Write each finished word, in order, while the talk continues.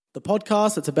The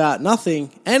podcast that's about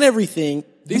nothing and everything.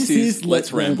 This is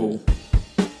Let's Ramble.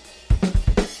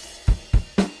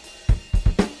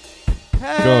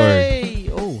 Hey!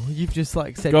 Oh, you've just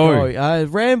said go.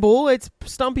 Ramble, it's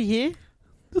Stumpy here.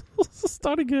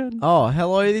 Start again. Oh,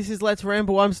 hello, this is Let's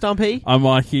Ramble. I'm Stumpy. I'm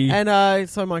Mikey. And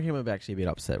so Mikey, I'm actually a bit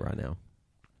upset right now.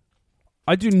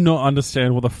 I do not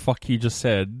understand what the fuck you just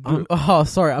said.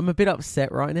 Sorry, I'm a bit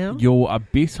upset right now. You're a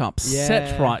bit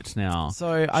upset right now.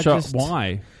 So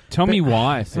why? Tell me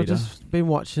why, So I've Peter. just been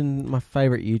watching one of my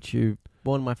favourite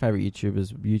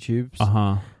YouTubers'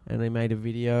 YouTubes. And they made a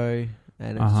video,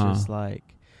 and it's just like,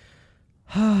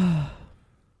 I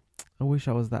wish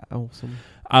I was that awesome.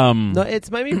 No,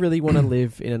 it's made me really want to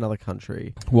live in another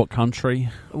country. What country?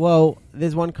 Well,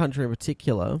 there's one country in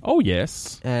particular. Oh,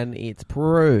 yes. And it's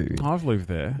Peru. I've lived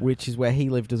there. Which is where he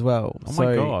lived as well. Oh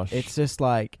my gosh. It's just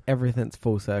like everything's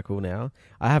full circle now.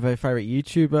 I have a favourite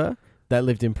YouTuber that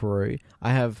lived in Peru.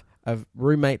 I have a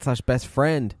roommate / best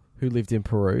friend who lived in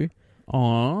Peru.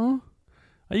 Aww.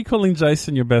 Are you calling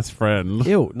Jason your best friend?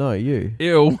 Ew, no, you.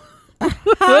 Ew.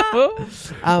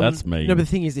 That's me. No, but the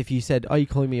thing is, if you said, "Are you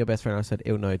calling me your best friend?" I said,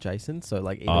 "Ew, no, Jason." So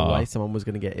either way, someone was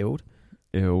going to get illed.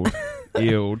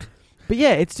 Illed. But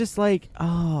yeah, it's just like,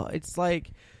 it's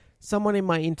like someone in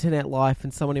my internet life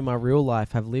and someone in my real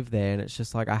life have lived there, and it's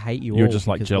just like I hate you. You're all just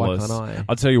like because jealous. why can't I?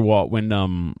 I'll tell you what. When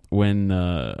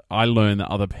I learn that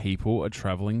other people are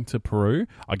traveling to Peru,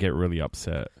 I get really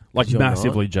upset. Like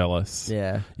massively jealous.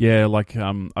 Yeah. Yeah, like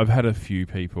I've had a few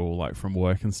people like from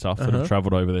work and stuff that have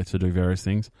travelled over there to do various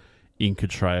things, Inca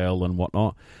Trail and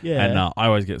whatnot. Yeah. And I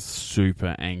always get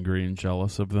super angry and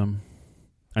jealous of them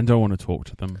and don't want to talk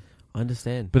to them. I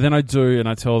understand. But then I do, and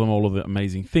I tell them all of the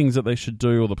amazing things that they should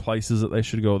do, or the places that they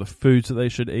should go, or the foods that they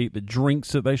should eat, the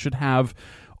drinks that they should have,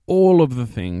 all of the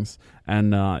things.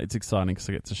 And it's exciting because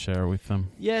I get to share with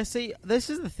them. Yeah, see, this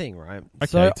is the thing, right? Okay,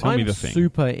 so tell me the thing. I'm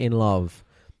super in love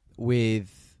with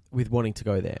wanting to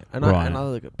go there. And I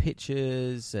look at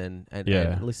pictures and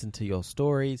listen to your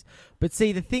stories. But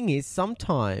see, the thing is,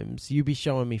 sometimes you be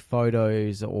showing me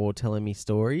photos or telling me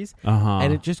stories,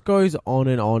 and it just goes on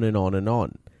and on and on and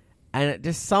on. And it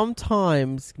just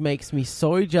sometimes makes me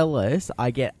so jealous,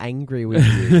 I get angry with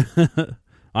you.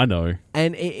 I know.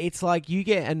 And it's like you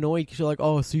get annoyed because you're like,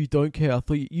 oh, so you don't care. I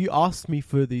thought you asked me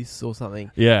for this or something.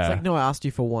 Yeah. It's like, no, I asked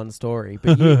you for one story.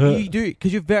 But you do,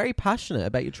 because you're very passionate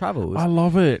about your travels. I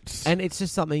love it. And it's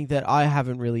just something that I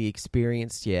haven't really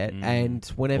experienced yet. And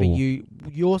whenever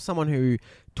you're someone who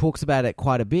talks about it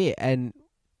quite a bit. And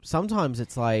sometimes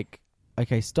it's like,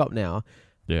 okay, stop now.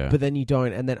 Yeah. But then you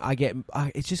don't, and then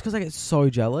it's just because I get so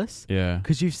jealous. Yeah.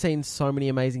 Because you've seen so many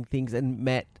amazing things and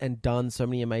met and done so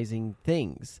many amazing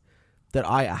things that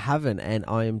I haven't, and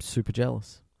I am super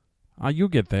jealous. You'll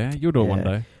get there. You'll do it one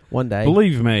day. One day.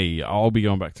 Believe me, I'll be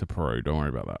going back to Peru. Don't worry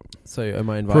about that. So am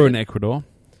I invited? Peru and Ecuador.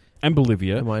 And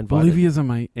Bolivia. Am I invited? Bolivia's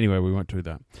amazing. Anyway, we won't do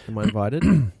that. Am I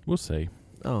invited? We'll see.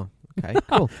 Oh. Okay,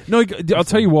 cool. No, I'll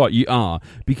tell you what, you are.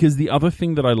 Because the other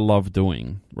thing that I love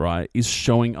doing, right, is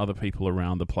showing other people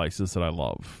around the places that I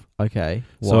love. Okay.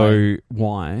 Why? So,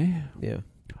 why? Yeah.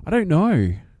 I don't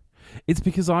know. It's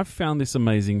because I've found these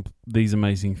amazing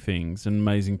things and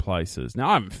amazing places. Now,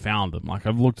 I haven't found them. Like,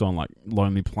 I've looked on, like,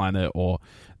 Lonely Planet or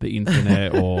the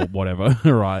internet or whatever,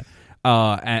 right?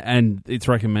 And it's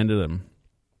recommended them.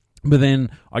 But then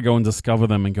I go and discover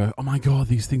them and go, oh my God,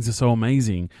 these things are so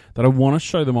amazing that I want to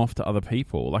show them off to other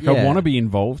people. Like, I want to be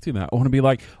involved in that. I want to be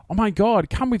like, oh my God,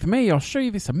 come with me. I'll show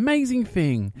you this amazing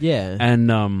thing. Yeah.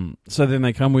 And so then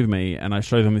they come with me and I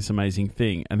show them this amazing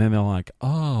thing. And then they're like,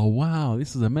 oh, wow,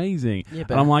 this is amazing. Yeah,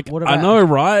 but and I'm like, I know,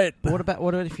 right? What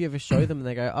about if you ever show them and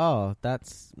they go, oh,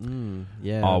 that's,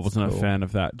 yeah. Oh, I wasn't a fan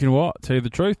of that. Do you know what? Tell you the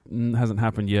truth, hasn't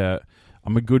happened yet.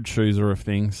 I'm a good chooser of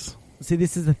things. See,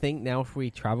 this is the thing. Now, if we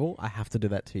travel, I have to do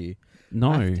that to you.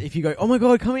 No. If you go, oh my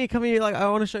God, come here. Like, I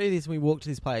want to show you this. And we walk to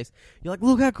this place. You're like,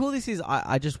 look how cool this is.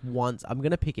 I just once, I'm going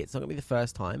to pick it. It's not going to be the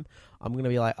first time. I'm going to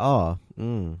be like,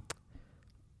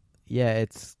 yeah,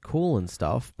 it's cool and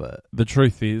stuff, but... The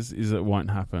truth is it won't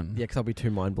happen. Yeah, because I'll be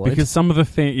too mind-blown. Because some of the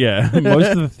things,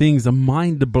 most of the things are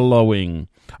mind-blowing.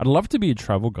 I'd love to be a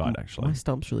travel guide, actually. My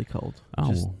stump's really cold.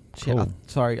 Oh, cool.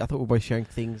 Sorry, I thought we were both sharing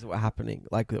things that were happening,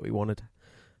 like that we wanted.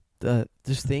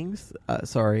 Just things?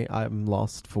 Sorry, I'm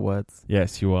lost for words.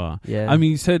 Yes, you are. Yeah. I mean,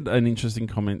 you said an interesting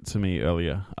comment to me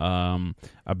earlier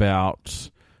about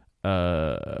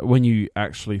when you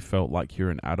actually felt like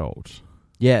you're an adult.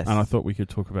 Yes. And I thought we could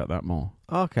talk about that more.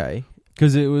 Okay.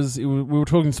 because we were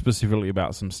talking specifically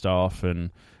about some stuff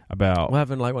and about we're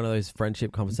having like one of those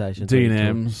friendship conversations.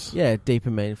 D&Ms. Yeah, deep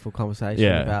and meaningful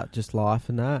conversation about just life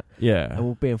and that. Yeah. And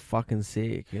we're being fucking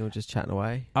sick. You know, just chatting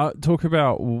away. Talk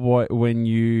about when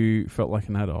you felt like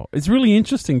an adult. It's really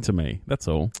interesting to me. That's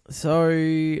all.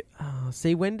 So,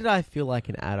 see, when did I feel like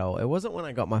an adult? It wasn't when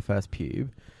I got my first pube.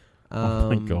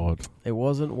 Oh my God. It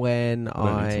wasn't when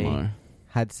I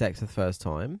had sex for the first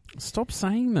time. Stop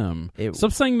saying them.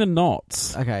 Stop saying the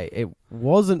knots. Okay, it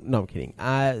wasn't. No, I'm kidding.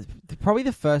 Probably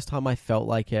the first time I felt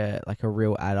like a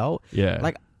real adult. Yeah.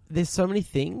 Like, there's so many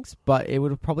things, but it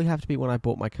would probably have to be when I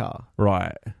bought my car.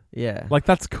 Right. Yeah. Like,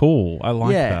 that's cool. I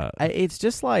like that. It's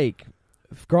just like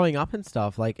growing up and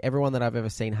stuff. Like, everyone that I've ever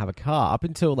seen have a car, up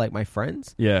until like my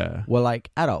friends, were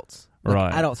like adults. Like,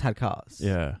 right. Adults had cars.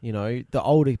 Yeah. You know, the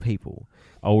older people.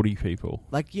 Oldie people.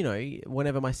 Like, you know,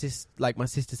 whenever my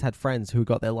sisters had friends who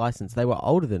got their license, they were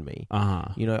older than me.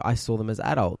 Uh-huh. You know, I saw them as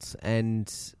adults.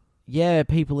 And yeah,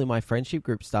 people in my friendship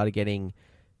group started getting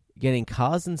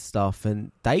cars and stuff,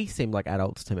 and they seemed like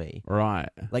adults to me. Right.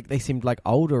 Like, they seemed like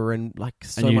older and like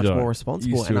so much more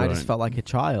responsible, and I just felt like a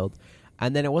child.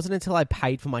 And then it wasn't until I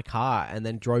paid for my car and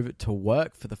then drove it to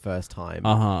work for the first time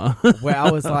where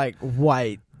I was like,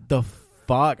 wait, the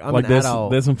fuck, I'm like, an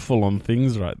adult. There's some full-on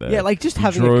things right there. Yeah, like just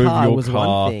having a car was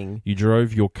one thing. You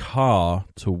drove your car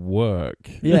to work.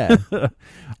 Yeah.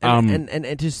 and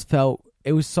it just felt,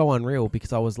 it was so unreal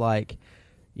because I was like,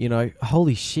 you know,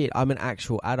 holy shit, I'm an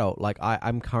actual adult. Like,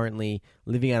 I'm currently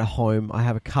living at a home. I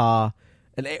have a car.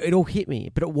 And it all hit me.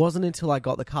 But it wasn't until I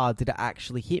got the car did it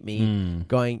actually hit me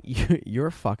going, you're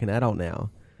a fucking adult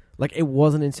now. Like, it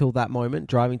wasn't until that moment,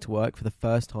 driving to work for the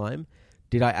first time,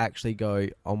 did I actually go,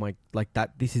 oh my, like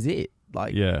that, this is it.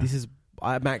 Like,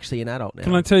 I'm actually an adult now.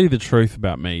 Can I tell you the truth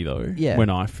about me, though? Yeah. When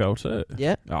I felt it?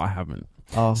 Yeah. No, I haven't.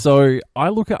 Oh. So I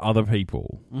look at other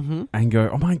people and go,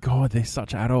 oh my God, they're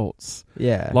such adults.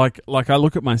 Yeah. Like I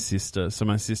look at my sister. So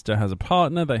my sister has a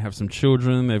partner. They have some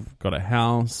children. They've got a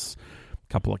house,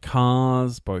 couple of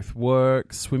cars, both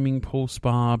work, swimming pool,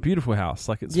 spa, beautiful house.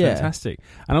 Like, it's fantastic.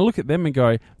 And I look at them and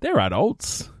go, they're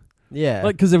adults. Yeah.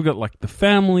 Like, because they've got like the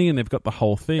family and they've got the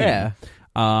whole thing. Yeah.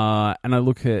 And I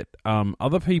look at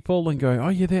other people and go, oh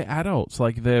yeah, they're adults.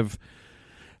 Like, they've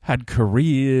had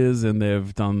careers and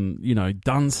they've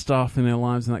done stuff in their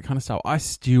lives and that kind of stuff. I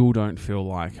still don't feel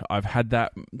like I've had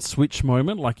that switch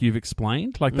moment like you've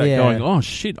explained. Like that going, oh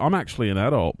shit, I'm actually an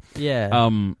adult. Yeah.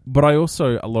 But I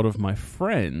also, a lot of my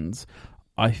friends,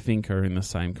 I think, are in the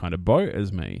same kind of boat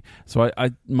as me. So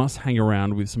I must hang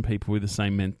around with some people with the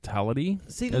same mentality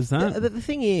as that. The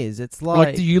thing is, it's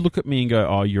like... do you look at me and go,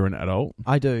 oh, you're an adult?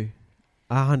 I do.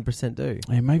 I 100% do.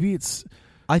 Yeah, maybe it's...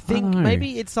 I think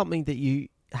maybe it's something that you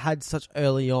had such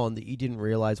early on that you didn't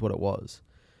realize what it was.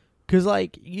 Because,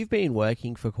 like, you've been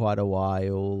working for quite a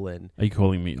while, and... Are you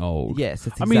calling me old? Yes,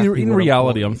 it's exactly in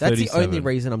reality, I'm 37. That's the only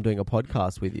reason I'm doing a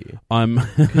podcast with you.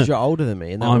 Because you're older than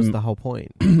me, and that was the whole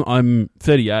point. I'm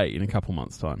 38 in a couple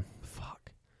months' time.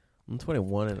 Fuck. I'm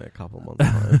 21 in a couple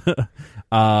months'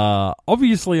 time.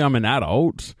 Obviously, I'm an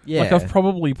adult. Yeah. Like, I've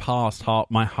probably passed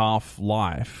my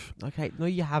half-life. Okay, no,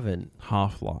 you haven't.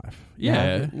 Half-life.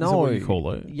 Yeah. No. Is that what you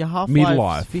call it? Your half-life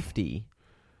Midlife. is 50.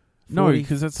 40, no,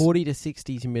 because that's... 40 to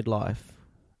 60 to midlife.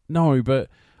 No, but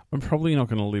I'm probably not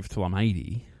going to live till I'm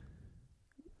 80.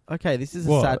 Okay, this is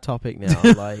a sad topic now.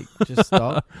 Like, just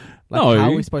stop. Like, no.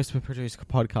 How are we supposed to produce a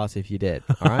podcast if you're dead?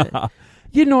 All right?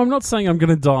 I'm not saying I'm going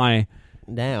to die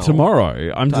now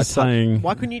tomorrow. I'm just saying...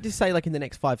 Why couldn't you just say, like, in the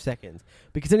next 5 seconds?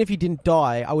 Because then if you didn't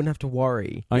die, I wouldn't have to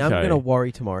worry. Okay. Now I'm going to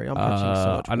worry tomorrow. I'm touching so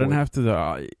much wood. I don't have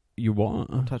to... you what?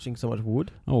 I'm touching so much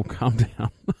wood. Oh, calm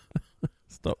down.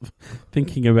 Stop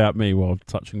thinking about me while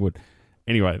touching wood.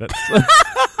 Anyway,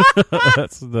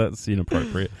 that's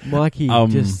inappropriate. Mikey,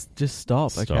 just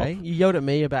stop, okay? You yelled at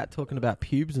me about talking about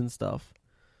pubes and stuff.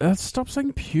 Stop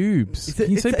saying pubes. Can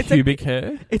you say pubic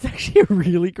hair? It's actually a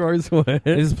really gross word.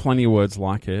 There's plenty of words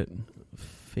like it.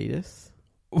 Fetus?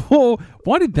 Well,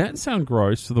 why did that sound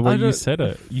gross the way you said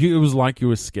it? It was like you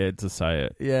were scared to say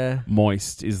it. Yeah.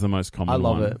 Moist is the most common one. I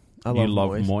love it. You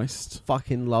love moist.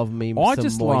 Fucking love me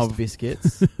some moist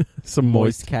biscuits. Some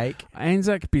moist cake.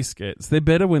 Anzac biscuits. They're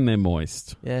better when they're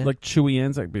moist. Yeah. Like chewy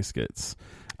Anzac biscuits.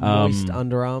 Moist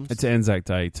underarms. It's Anzac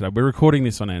Day today. We're recording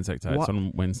this on Anzac Day. What? It's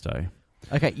on Wednesday.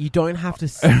 Okay, you don't have to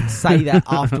say that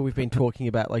after we've been talking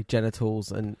about like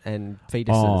genitals and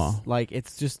fetuses. Oh. Like,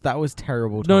 it's just, that was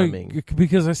terrible timing. No,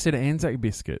 because I said Anzac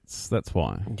biscuits. That's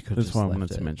why. That's why I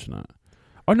wanted to mention it.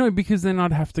 Oh, no, because then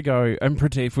I'd have to go and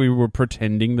pretend, if we were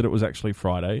pretending that it was actually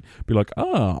Friday, be like,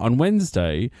 on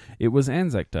Wednesday, it was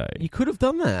Anzac Day. You could have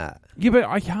done that. Yeah, but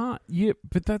I can't. Yeah,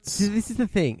 but that's... See, this is the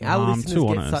thing. Our listeners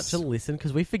get such a listen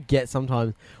because we forget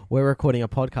sometimes we're recording a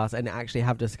podcast and actually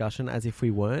have discussion as if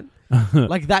we weren't.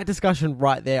 Like that discussion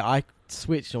right there, I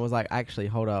switched and was like, actually,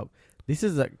 hold up. This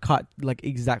is like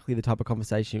exactly the type of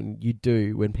conversation you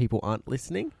do when people aren't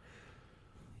listening.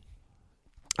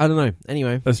 I don't know.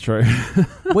 Anyway. That's true.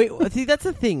 See, that's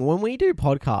the thing. When we do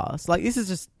podcasts, like this is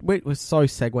just... We're so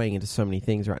segueing into so many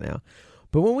things right now.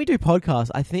 But when we do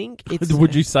podcasts, I think it's...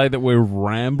 Would you say that we're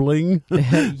rambling?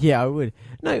 Yeah, I would.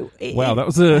 No. Wow, that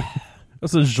was a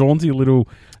jaunty little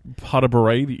pas de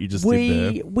bourrée that you just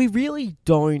did there. We really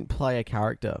don't play a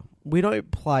character. We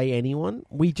don't play anyone.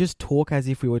 We just talk as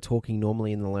if we were talking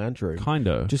normally in the lounge room. Kind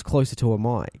of. Just closer to a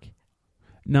mic.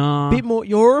 Nah.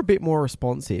 You're a bit more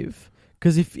responsive.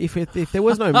 Because if there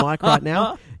was no mic right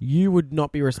now, you would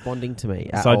not be responding to me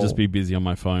at So I'd all. just be busy on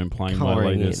my phone playing my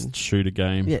latest shooter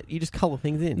game. Yeah, you just colour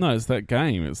things in. No, it's that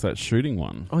game. It's that shooting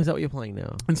one. Oh, is that what you're playing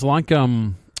now? It's like,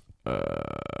 what's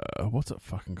it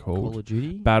fucking called? Call of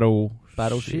Duty?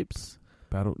 Battleships?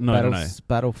 No.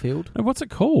 Battlefield? No, what's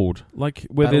it called? Like,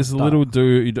 where there's a little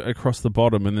dude across the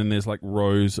bottom and then there's like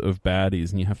rows of baddies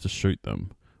and you have to shoot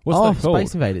them. What's that called?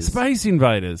 Space Invaders. Space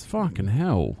Invaders. Fucking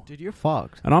hell. Dude, you're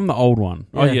fucked. And I'm the old one.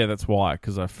 Yeah. Oh, yeah, that's why,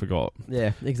 because I forgot.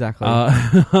 Yeah, exactly.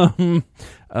 Yeah,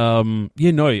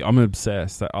 no, I'm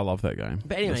obsessed. I love that game.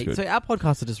 But anyway, so our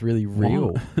podcasts are just really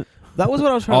real. What? That was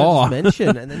what I was trying to just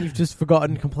mention, and then you've just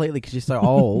forgotten completely because you're so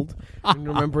old. And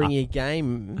remembering your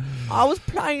game. I was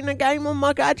playing a game on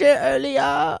my gadget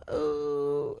earlier.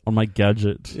 Ooh. On my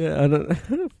gadget. Yeah, I don't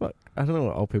know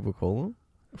what old people call them.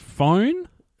 Phone?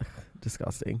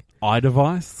 Disgusting.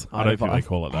 iDevice? I don't think they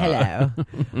call it that.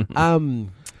 Hello.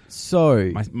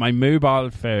 So my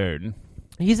mobile phone.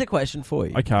 Here's a question for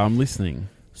you. Okay, I'm listening.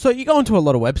 So you go onto a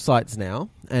lot of websites now,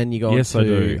 and you go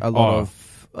onto a lot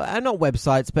of not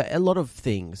websites, but a lot of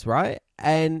things, right?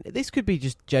 And this could be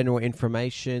just general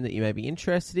information that you may be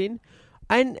interested in.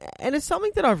 And it's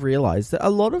something that I've realized that a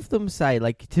lot of them say,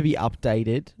 like, to be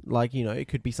updated, like, you know, it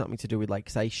could be something to do with, like,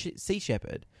 say, Sea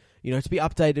Shepherd. You know, to be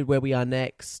updated where we are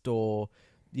next, or,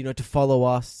 you know, to follow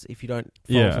us if you don't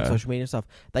follow us on social media and stuff.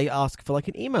 They ask for, like,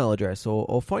 an email address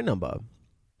or phone number.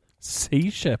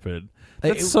 Sea Shepherd?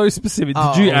 That's so specific.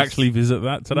 Did you actually visit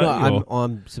that today? No,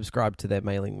 I'm subscribed to their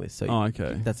mailing list. So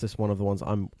okay. That's just one of the ones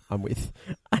I'm with.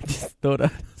 I just thought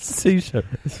Sea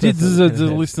Shepherd. Do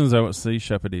the listeners know what Sea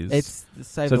Shepherd is? It's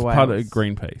Save the Whales. It's part of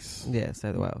Greenpeace. Yeah,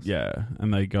 Save the Whales. Yeah,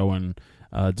 and they go and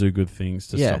do good things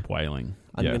to stop whaling.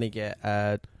 I'm going to get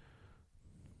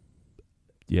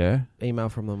email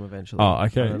from them eventually. Oh,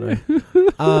 okay. I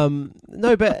don't know.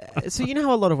 No, but so you know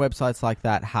how a lot of websites like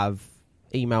that have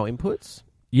email inputs?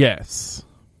 Yes.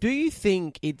 Do you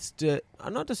think it's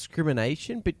not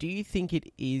discrimination, but do you think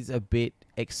it is a bit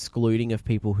excluding of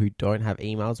people who don't have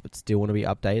emails but still want to be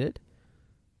updated?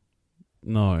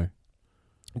 No.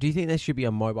 Do you think there should be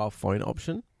a mobile phone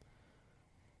option?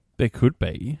 There could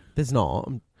be. There's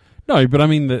not. No, but I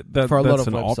mean that's for a lot of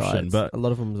an websites, option. But a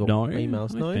lot of them are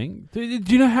emails. No, do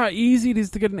you know how easy it is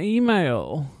to get an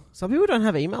email? Some people don't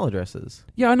have email addresses.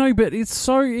 Yeah, I know, but it's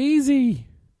so easy.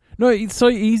 No, it's so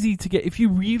easy to get. If you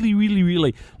really, really,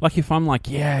 really... Like, if I'm like,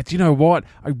 yeah, do you know what?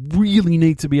 I really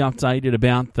need to be updated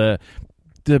about the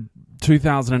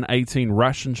 2018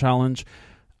 ration challenge.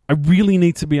 I really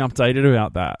need to be updated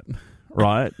about that,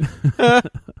 right?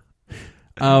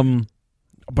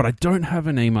 But I don't have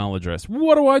an email address.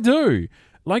 What do I do?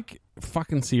 Like,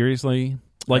 fucking seriously?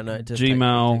 Like,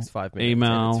 Gmail, takes 5 minutes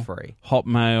email, it's free.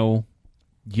 Hotmail,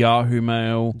 Yahoo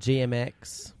Mail,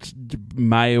 GMX,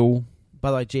 Mail... By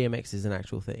the way, GMX is an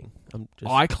actual thing.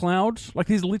 iCloud? Like,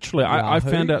 there's literally... I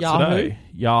found out today.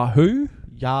 Yahoo?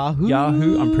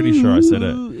 I'm pretty sure I said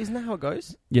it. Isn't that how it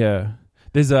goes? Yeah.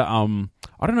 There's a...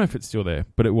 I don't know if it's still there,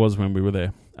 but it was when we were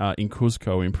there. In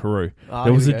Cuzco, in Peru.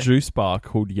 There was a juice bar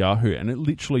called Yahoo, and it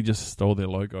literally just stole their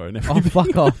logo and everything. Oh,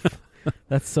 fuck off.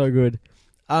 That's so good.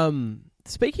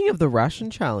 Speaking of the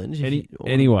ration challenge...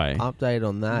 Anyway. Update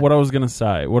on that. What I was going to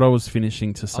say, what I was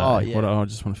finishing to say, I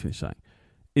just want to finish saying,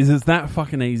 is it's that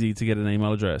fucking easy to get an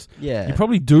email address. Yeah. You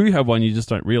probably do have one, you just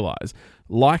don't realise.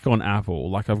 Like on Apple,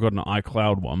 like I've got an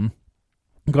iCloud one.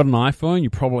 You've got an iPhone, you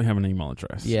probably have an email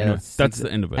address. Yeah. You know, that's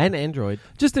the end of it. And Android.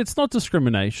 Just, it's not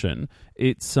discrimination.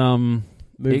 It's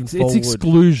it's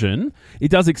exclusion.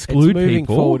 It does exclude people. It's moving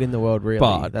forward in the world, really.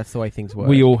 But that's the way things work.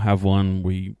 We all have one.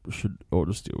 We should all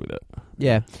just deal with it.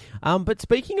 Yeah. But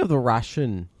speaking of the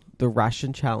ration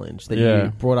challenge that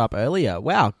you brought up earlier.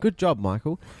 Wow, good job,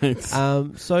 Michael.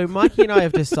 So Mikey and I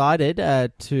have decided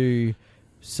to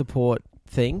support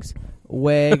things,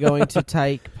 we're going to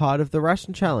take part of the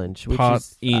ration challenge, which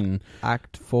is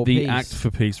Act for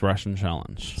Peace ration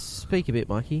challenge. Speak a bit,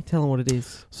 Mikey. Tell them what it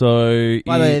is. So,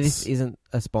 by the way, this isn't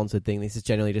a sponsored thing. This is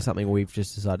generally just something we've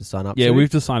just decided to sign up to. Yeah, we've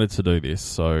decided to do this.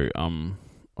 So,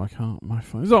 I can't. My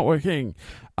phone's not working.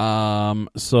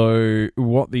 So,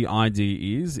 what the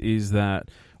idea is that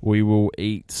we will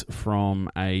eat from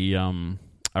a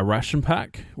ration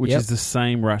pack, which is the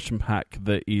same ration pack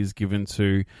that is given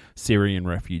to Syrian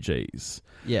refugees.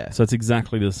 Yeah. So it's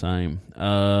exactly the same.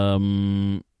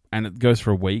 And it goes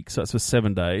for a week, so it's for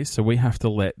 7 days. So we have to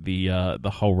let the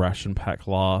whole ration pack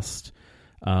last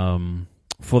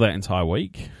for that entire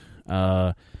week.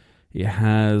 It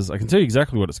has, I can tell you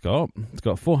exactly what it's got. It's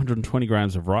got 420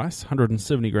 grams of rice,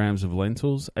 170 grams of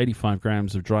lentils, 85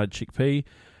 grams of dried chickpea,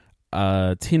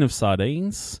 a tin of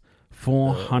sardines,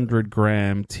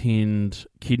 400-gram tinned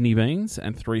kidney beans,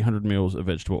 and 300 mils of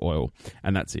vegetable oil.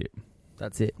 And that's it.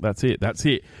 That's it. That's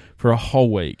it for a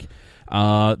whole week.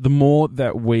 The more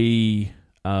that we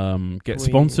get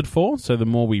sponsored for, so the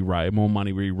more more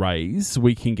money we raise,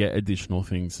 we can get additional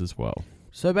things as well.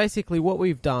 So basically what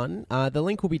we've done, the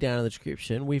link will be down in the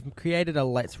description. We've created a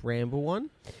Let's Ramble one.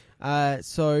 A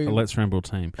Let's Ramble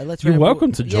team. You're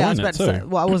welcome to join it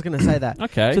too. I was going to say that.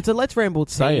 Okay. So it's a Let's Ramble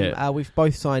team. Say it. We've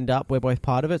both signed up. We're both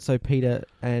part of it. So Peter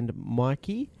and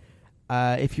Mikey.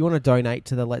 If you want to donate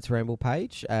to the Let's Ramble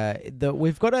page,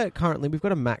 we've got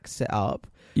a max set up.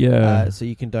 Yeah. So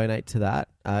you can donate to that.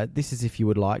 This is if you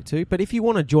would like to. But if you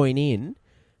want to join in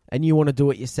and you want to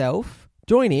do it yourself,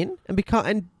 join in and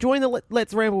join the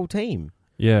Let's Ramble team.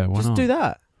 Yeah, why just not? do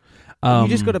that. You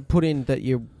just got to put in that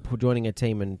you're joining a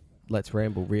team and Let's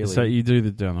Ramble, really. So you do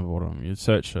the down the bottom. You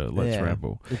search Let's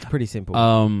Ramble. It's pretty simple.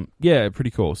 Yeah,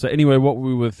 pretty cool. So anyway, what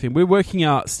we were thinking, we're working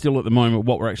out still at the moment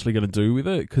what we're actually going to do with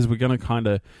it, because we're going to kind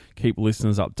of keep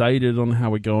listeners updated on how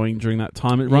we're going during that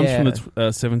time. It runs from the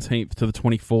 17th to the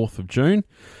 24th of June.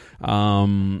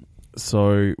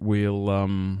 So we'll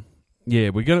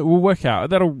work out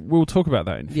we'll talk about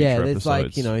that in future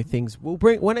episodes. There's things we'll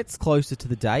bring when it's closer to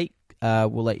the date.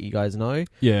 We'll let you guys know.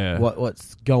 Yeah.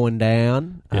 What's going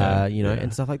down. Yeah,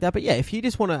 and stuff like that. But yeah, if you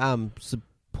just want to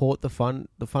support the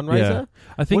fundraiser,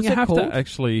 I think you have called? to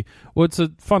actually. Well, it's a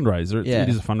fundraiser. It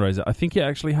is a fundraiser. I think you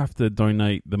actually have to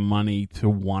donate the money to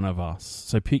one of us.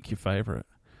 So pick your favorite,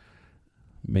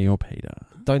 me or Peter.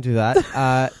 Don't do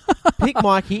that. Pick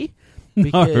Mikey.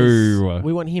 Because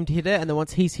we want him to hit it, and then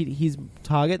once he's hit his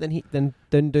target, then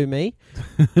do me.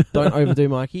 Don't overdo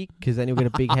Mikey, because then you'll get a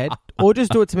big head. Or just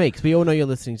do it to me, because we all know you're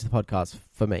listening to the podcast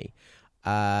for me.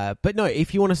 But no,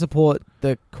 if you want to support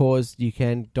the cause, you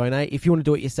can donate. If you want to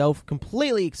do it yourself,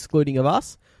 completely excluding of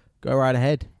us, go right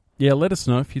ahead. Yeah, let us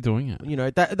know if you're doing it.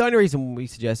 The only reason we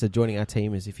suggested joining our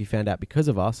team is if you found out because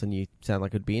of us and you sound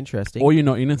like it'd be interesting. Or you're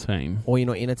not in a team. And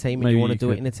you want to do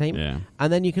it in a team. Yeah.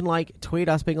 And then you can tweet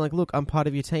us being like, look, I'm part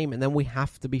of your team, and then we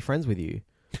have to be friends with you.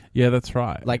 Yeah, that's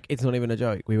right. It's not even a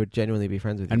joke. We would genuinely be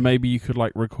friends with you. And maybe you could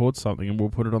record something and we'll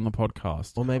put it on the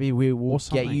podcast. Or maybe we will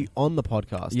get you on the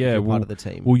podcast if you're part of the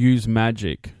team. We'll use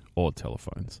magic or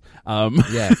telephones.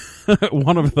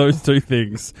 One of those two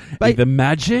things. Either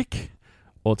magic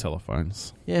or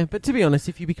telephones. Yeah, but to be honest,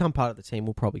 if you become part of the team,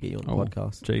 we'll probably get you on the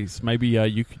podcast. Jeez, maybe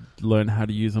you could learn how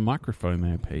to use a microphone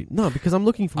there, Pete. No, because I'm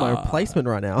looking for my replacement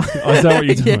right now. Oh, is that what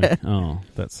you're doing? Yeah. Oh,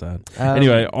 that's sad.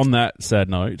 Anyway, on that sad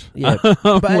note. Yeah,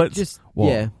 but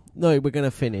no, we're going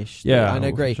to finish. Yeah, I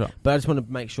agree. But I just want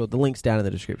to make sure the link's down in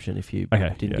the description if you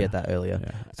didn't get that earlier.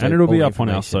 Yeah. So and it'll be up on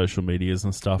our social medias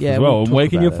and stuff as well. We'll and where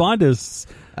can you find us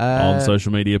on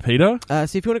social media, Peter? So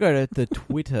if you want to go to the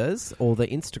Twitters or the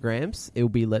Instagrams, it'll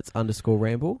be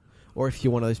Let's_Ramble. Or if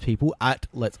you're one of those people, at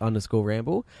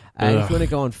Let's_Ramble. And if you want to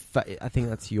go on, I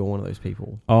think you're one of those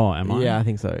people. Oh, am I? Yeah, I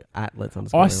think so. At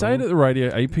Let's_Ramble. I say it at the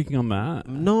radio. Are you picking on that?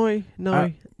 No.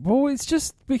 Well, it's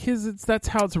just because that's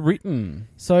how it's written.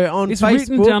 So on it's Facebook,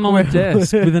 written down on the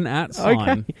desk with an @ sign.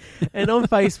 Okay. And on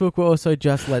Facebook, we're also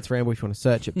just Let's Ramble if you want to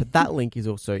search it. But that link is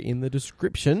also in the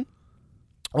description.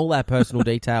 All our personal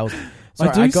details. Sorry,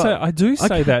 I do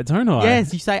say that, don't I?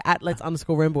 Yes, you say at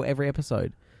Let's_Ramble every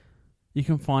episode. You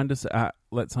can find us at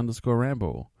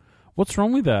Let's_Ramble. What's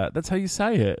wrong with that? That's how you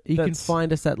say it. You can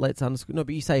find us at Let's_. No,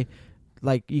 but you say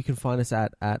you can find us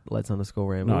at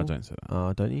Let's_Ramble. No, I don't say that.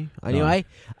 Oh, don't you? Anyway,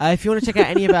 if you want to check out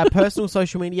any of our personal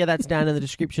social media, that's down in the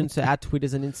description. So our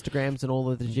Twitters and Instagrams and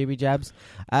all of the jibby jabs.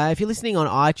 If you're listening on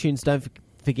iTunes, don't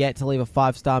forget to leave a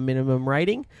 5-star minimum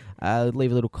rating.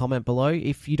 Leave a little comment below.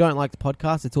 If you don't like the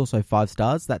podcast, it's also 5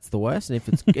 stars. That's the worst. And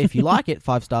if you like it,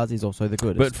 5 stars is also the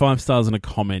goodest. But 5 stars and a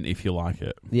comment if you like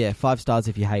it. Yeah, 5 stars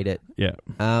if you hate it. Yeah.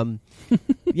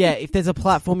 Yeah, if there's a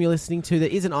platform you're listening to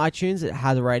that isn't iTunes that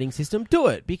has a rating system, do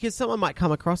it. Because someone might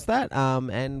come across that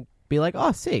and be like,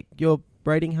 oh, sick, your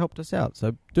rating helped us out.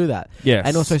 So do that. Yes.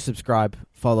 And also subscribe,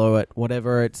 follow it,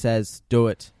 whatever it says, do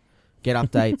it. Get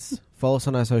updates. Follow us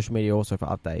on our social media also for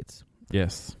updates.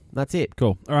 Yes. That's it.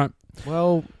 Cool. All right.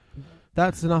 Well,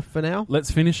 that's enough for now.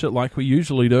 Let's finish it like we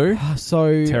usually do.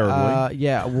 So, terribly.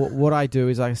 yeah, what I do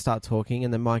is I start talking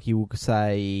and then Mikey will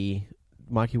say...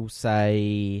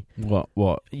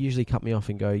 What? Usually cut me off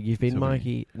and go, you've been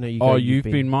Mikey. No, you go, oh, you've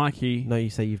been Mikey. No, you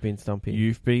say you've been Stumpy.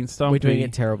 You've been Stumpy. We're doing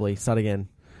it terribly. Start again.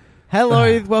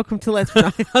 Hello, welcome to Let's...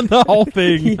 The whole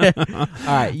thing. Yeah. All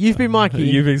right, you've been Mikey.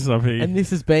 You've been Stumpy. And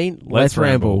this has been Let's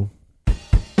Ramble.